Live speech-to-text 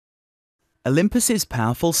Olympus's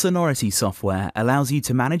powerful Sonority software allows you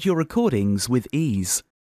to manage your recordings with ease.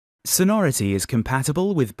 Sonority is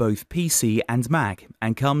compatible with both PC and Mac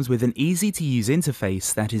and comes with an easy-to-use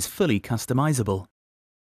interface that is fully customizable.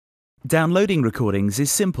 Downloading recordings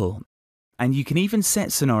is simple, and you can even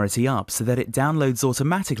set Sonority up so that it downloads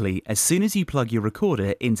automatically as soon as you plug your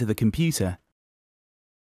recorder into the computer.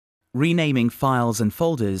 Renaming files and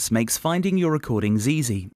folders makes finding your recordings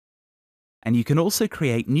easy, and you can also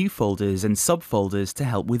create new folders and subfolders to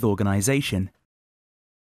help with organization.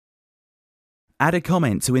 Add a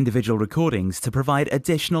comment to individual recordings to provide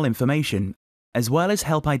additional information, as well as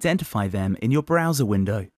help identify them in your browser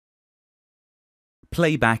window.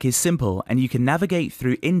 Playback is simple, and you can navigate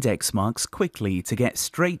through index marks quickly to get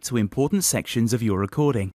straight to important sections of your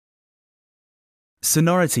recording.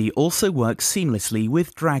 Sonority also works seamlessly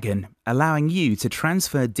with Dragon, allowing you to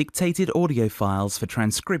transfer dictated audio files for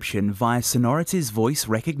transcription via Sonority's voice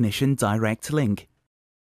recognition direct link.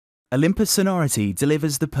 Olympus Sonority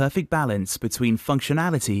delivers the perfect balance between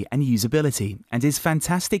functionality and usability and is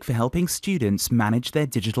fantastic for helping students manage their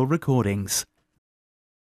digital recordings.